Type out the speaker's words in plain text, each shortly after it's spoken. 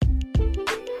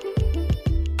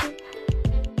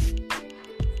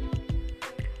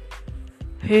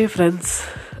Hey friends,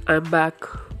 I'm back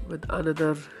with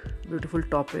another beautiful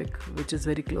topic which is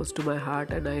very close to my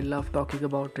heart and I love talking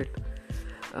about it.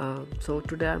 So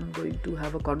today I'm going to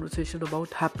have a conversation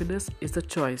about happiness is a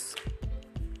choice.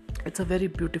 It's a very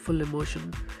beautiful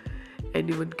emotion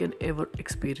anyone can ever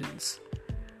experience.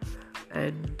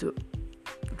 And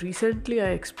recently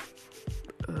I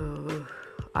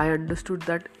understood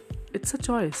that it's a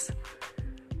choice.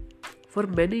 For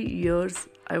many years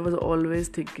I was always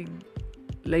thinking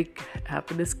like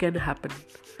happiness can happen,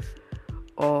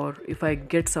 or if I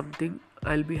get something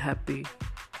I'll be happy.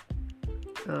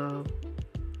 uh,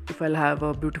 if I'll have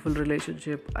a beautiful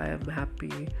relationship I am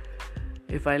happy.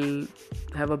 If I'll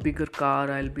have a bigger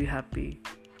car I'll be happy.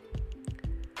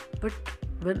 But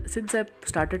since I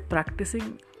started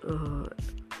practicing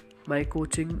my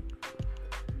coaching,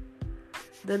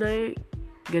 then I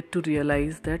get to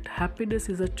realize that happiness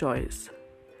is a choice.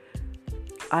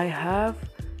 I have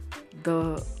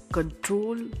the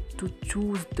control to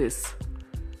choose this.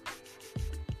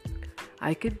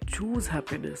 I can choose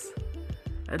happiness,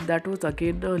 and that was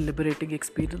again a liberating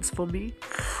experience for me,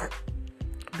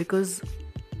 because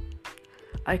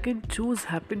I can choose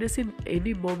happiness in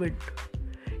any moment,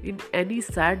 in any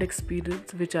sad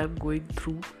experience which I'm going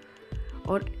through,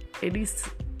 or any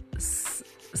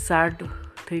sad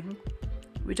thing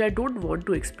which I don't want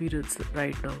to experience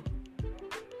right now.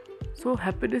 So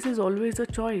happiness is always a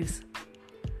choice,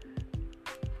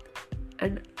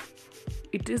 and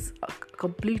it is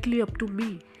completely up to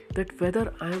me that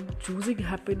whether I am choosing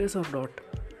happiness or not.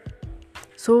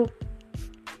 So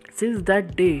since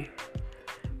that day,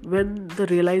 when the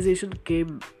realization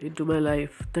came into my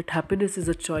life that happiness is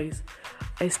a choice,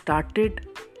 I started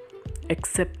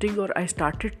accepting, or I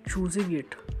started choosing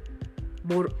it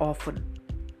more often.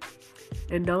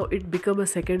 And now it became a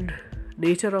second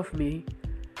nature of me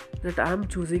that I am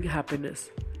choosing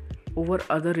happiness over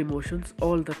other emotions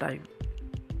all the time.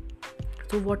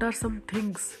 So what are some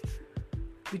things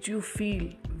which you feel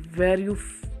where you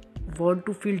want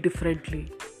to feel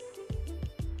differently?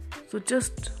 So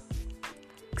just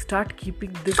start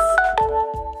keeping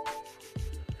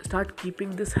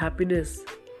this happiness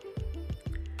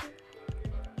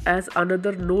as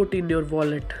another note in your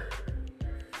wallet,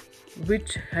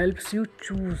 which helps you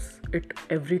choose it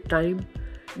every time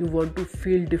you want to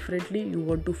feel differently. You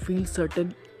want to feel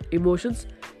certain emotions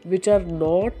which are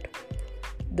not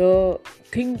the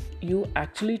thing you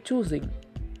actually choosing.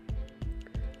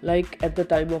 Like at the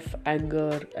time of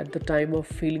anger, at the time of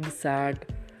feeling sad,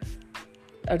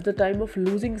 at the time of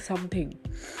losing something,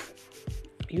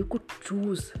 you could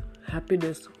choose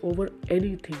happiness over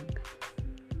anything,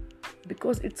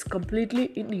 because it's completely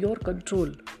in your control.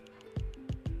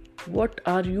 What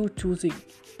are you choosing?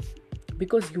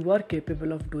 Because you are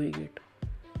capable of doing it.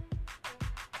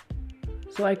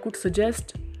 So I could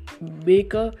suggest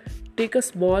take a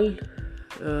small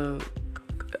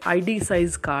ID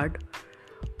size card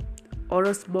or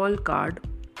a small card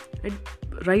and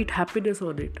write happiness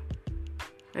on it,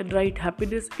 and write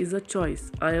happiness is a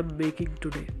choice I am making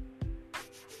today,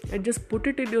 and just put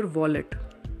it in your wallet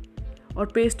or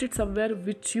paste it somewhere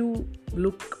which you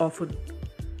look often,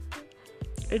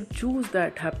 and choose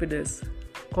that happiness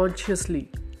consciously,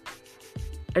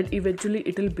 and eventually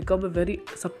it will become a very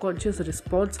subconscious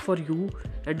response for you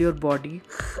and your body,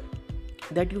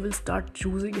 that you will start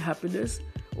choosing happiness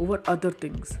over other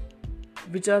things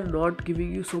which are not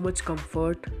giving you so much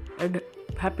comfort and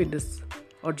happiness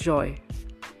or joy.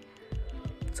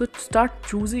 So start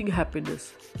choosing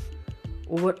happiness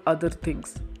over other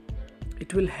things.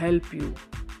 It will help you.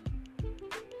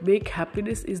 Make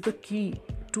happiness is the key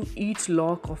to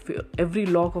every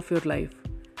lock of your life,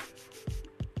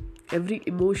 every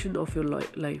emotion of your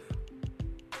life.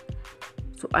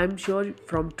 So I'm sure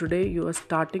from today you are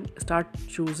start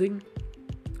choosing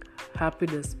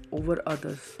happiness over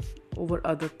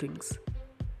other things.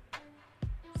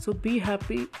 So be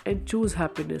happy and choose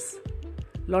happiness.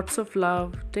 Lots of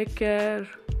love. Take care.